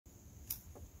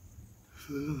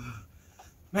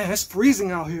Man, it's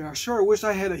freezing out here. I sure wish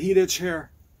I had a heated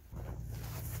chair.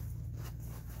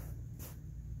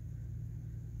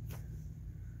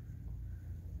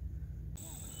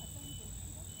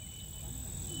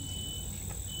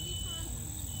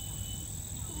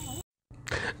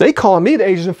 They call me the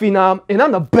Asian Phenom, and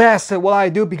I'm the best at what I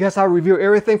do because I review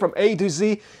everything from A to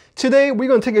Z. Today, we're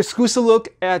going to take an exclusive look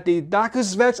at the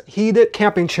Docusvect heated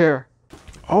camping chair.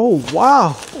 Oh, wow.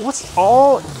 What's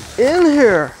all in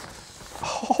here?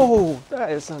 Oh,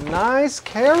 that is a nice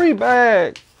carry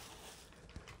bag.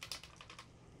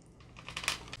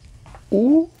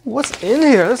 Ooh, what's in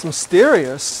here? That's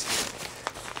mysterious.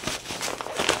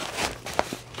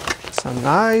 It's a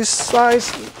nice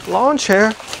size lawn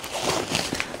chair.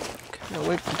 Can't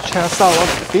wait to test out all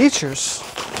the features.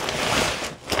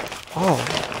 Oh,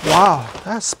 wow,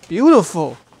 that's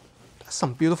beautiful. That's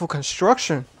some beautiful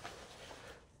construction.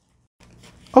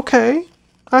 Okay,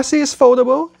 I see it's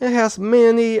foldable. It has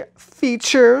many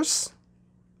features.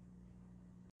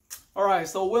 All right,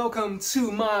 so welcome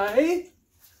to my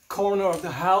corner of the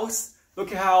house.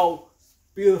 Look at how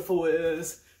beautiful it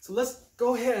is. So let's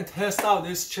go ahead and test out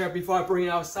this chair before I bring it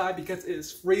outside because it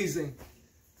is freezing.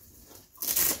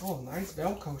 Oh, nice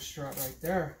Velcro strap right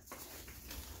there.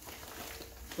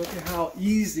 Look at how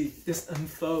easy this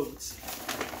unfolds.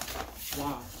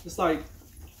 Wow, it's like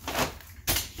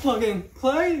plug and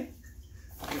play.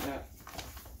 Look at that.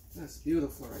 That's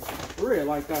beautiful right there. I really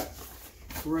like that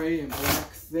gray and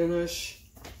black finish.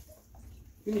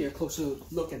 We need a closer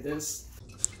look at this.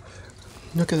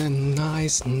 Look at that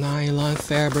nice nylon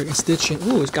fabric and stitching.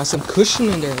 Ooh, it's got some cushion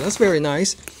in there. That's very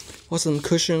nice. Want some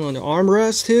cushion on the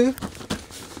armrest too.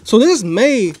 So this is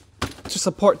made to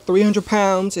support 300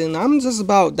 pounds, and I'm just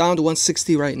about down to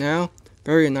 160 right now.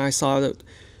 Very nice solid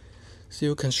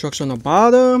steel construction on the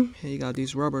bottom. And you got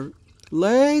these rubber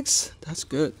legs. That's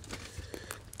good.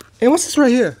 And what's this right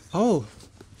here? Oh,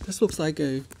 this looks like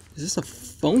a, is this a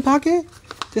phone pocket?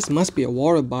 This must be a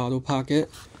water bottle pocket.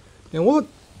 And what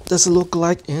does it look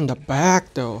like in the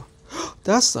back though?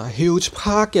 That's a huge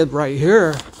pocket right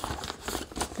here.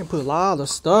 You can put a lot of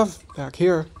stuff back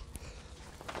here.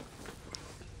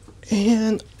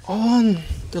 And on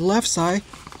the left side,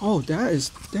 oh, there is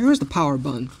the power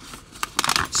button.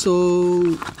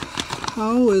 So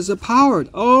how is it powered?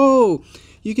 Oh,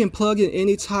 you can plug in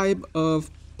any type of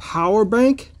power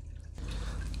bank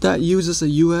that uses a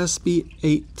USB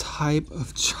 8 type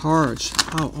of charge.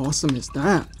 How awesome is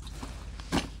that?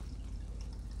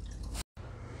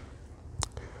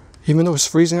 Even though it's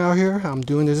freezing out here, I'm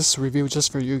doing this review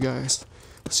just for you guys.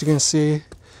 As you can see,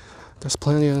 there's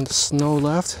plenty of snow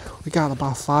left. We got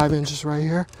about 5 inches right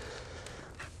here.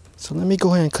 So let me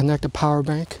go ahead and connect the power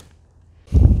bank.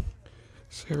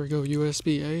 So here we go,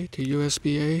 USB A to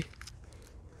USB A.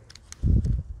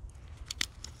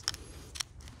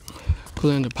 Put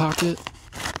it in the pocket.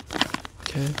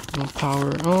 Okay, we'll power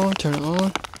it on, turn it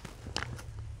on.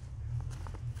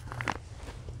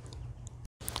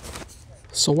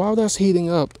 So while that's heating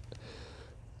up,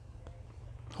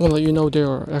 I want to let you know there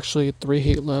are actually 3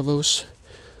 heat levels.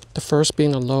 The first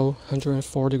being a low,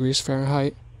 104 degrees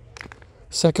Fahrenheit.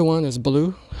 Second one is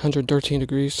blue, 113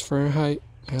 degrees Fahrenheit.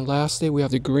 And lastly, we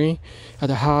have the green at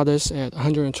the hottest at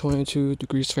 122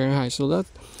 degrees Fahrenheit. So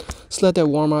let's let that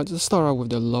warm up. Let's start out with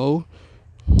the low.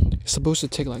 It's supposed to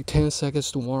take like 10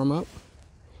 seconds to warm up.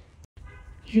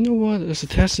 You know what? As a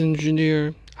test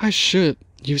engineer, I should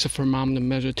use a thermometer to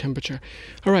measure temperature.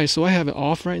 Alright, so I have it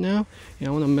off right now, and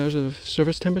I want to measure the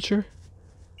surface temperature.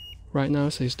 Right now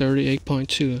it says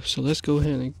 38.2. So let's go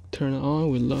ahead and turn it on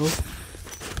with low.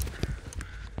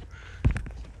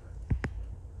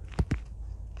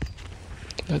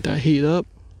 Let that heat up.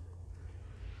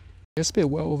 It's been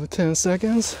well over 10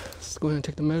 seconds. Let's go ahead and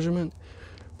take the measurement.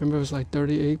 Remember, it was like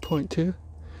 38.2.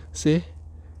 See?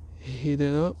 Heat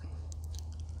it up.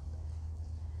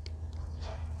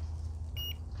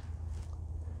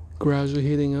 Gradually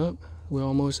heating up. We're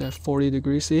almost at 40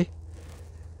 degrees, see?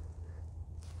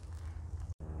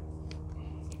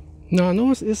 Now I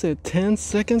notice it said 10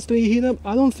 seconds to heat up.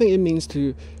 I don't think it means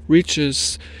to reach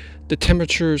the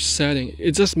temperature setting.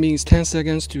 It just means 10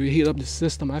 seconds to heat up the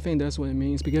system. I think that's what it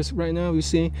means, because right now we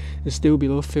see it's still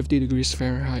below 50 degrees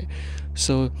Fahrenheit.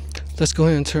 So let's go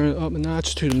ahead and turn it up a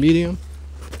notch to the medium,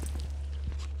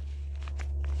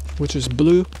 which is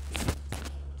blue.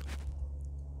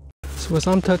 So as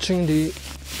I'm touching the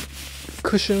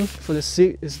cushion for the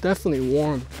seat, it's definitely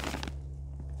warm.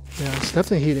 Yeah, it's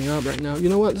definitely heating up right now. You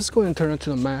know what? Let's go ahead and turn it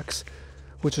to the max,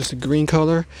 which is the green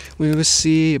color. We will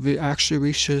see if it actually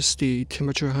reaches the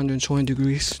temperature 120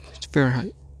 degrees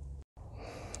Fahrenheit.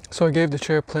 So I gave the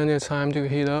chair plenty of time to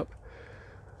heat up.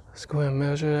 Let's go ahead and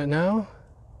measure that now.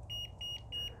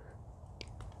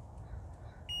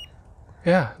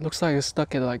 Yeah, looks like it's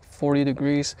stuck at like 40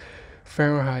 degrees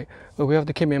Fahrenheit. But we have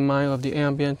to keep in mind of the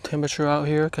ambient temperature out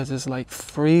here because it's like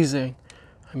freezing.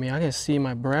 I mean, I can see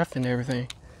my breath and everything.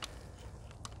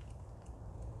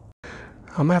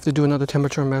 I'm gonna have to do another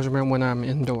temperature measurement when I'm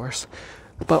indoors.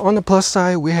 But on the plus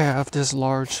side, we have this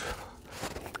large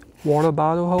water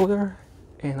bottle holder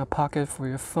and a pocket for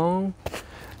your phone.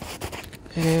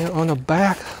 And on the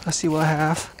back, let's see what I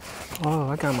have. Oh,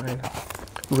 I got my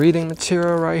reading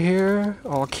material right here,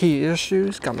 all key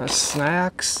issues. Got my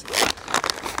snacks,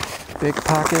 big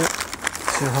pocket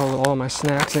to hold all my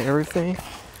snacks and everything.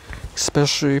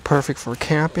 Especially perfect for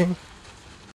camping.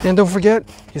 And don't forget,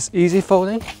 it's easy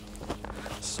folding,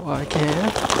 so I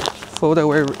can fold it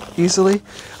away easily.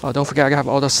 Oh, don't forget, I got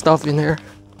all the stuff in there.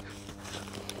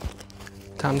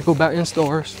 Time to go back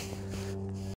indoors.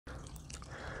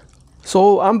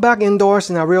 So I'm back indoors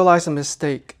and I realized a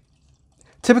mistake.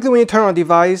 Typically when you turn on a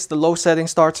device, the low setting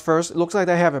starts first. It looks like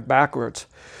they have it backwards.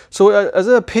 So as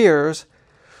it appears,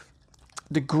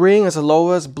 the green is the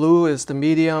lowest, blue is the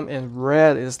medium, and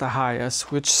red is the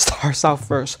highest, which starts out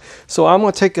first. So I'm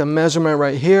gonna take a measurement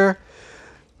right here.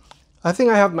 I think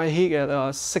I have my heat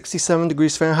at 67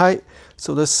 degrees Fahrenheit.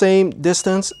 So the same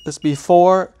distance as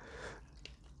before.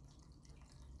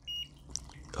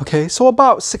 Okay, so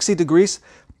about 60 degrees.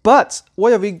 But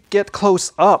what if we get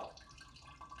close up?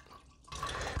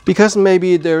 Because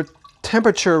maybe their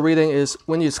temperature reading is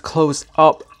when it's close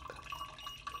up.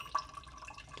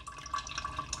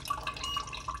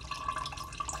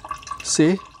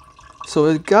 See? So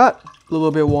it got a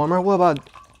little bit warmer. What about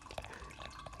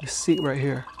the seat right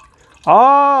here?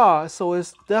 Ah, so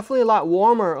it's definitely a lot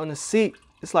warmer on the seat.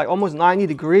 It's like almost 90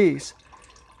 degrees.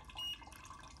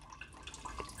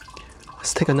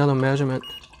 Let's take another measurement.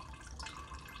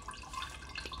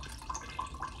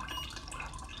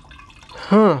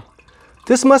 Huh.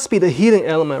 This must be the heating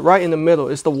element right in the middle.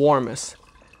 It's the warmest.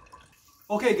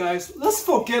 Okay guys, let's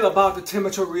forget about the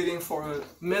temperature reading for a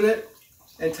minute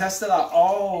and test it out.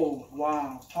 Oh,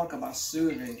 wow. Talk about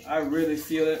soothing. I really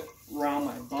feel it around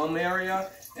my bum area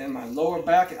and my lower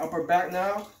back and upper back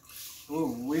now.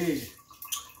 Ooh wee.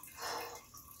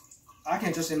 I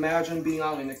can just imagine being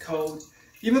out in the cold.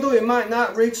 Even though it might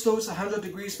not reach those 100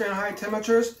 degrees Fahrenheit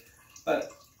temperatures,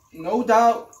 but no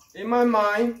doubt in my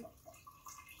mind,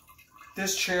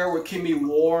 this chair would keep me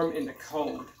warm in the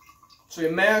cold. So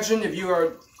imagine if you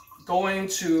are going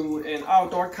to an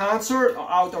outdoor concert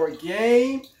or outdoor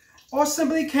game or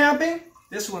simply camping,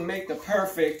 this would make the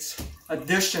perfect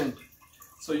addition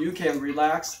so you can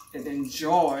relax and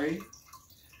enjoy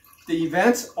the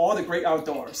events or the great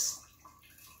outdoors.